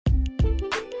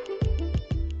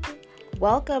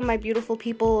Welcome, my beautiful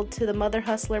people, to the Mother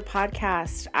Hustler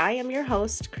podcast. I am your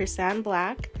host, Chrisanne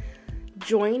Black.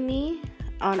 Join me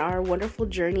on our wonderful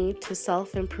journey to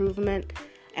self-improvement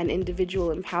and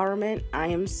individual empowerment. I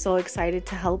am so excited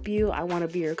to help you. I want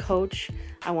to be your coach.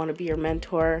 I want to be your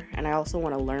mentor, and I also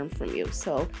want to learn from you.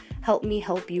 So help me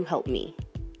help you help me.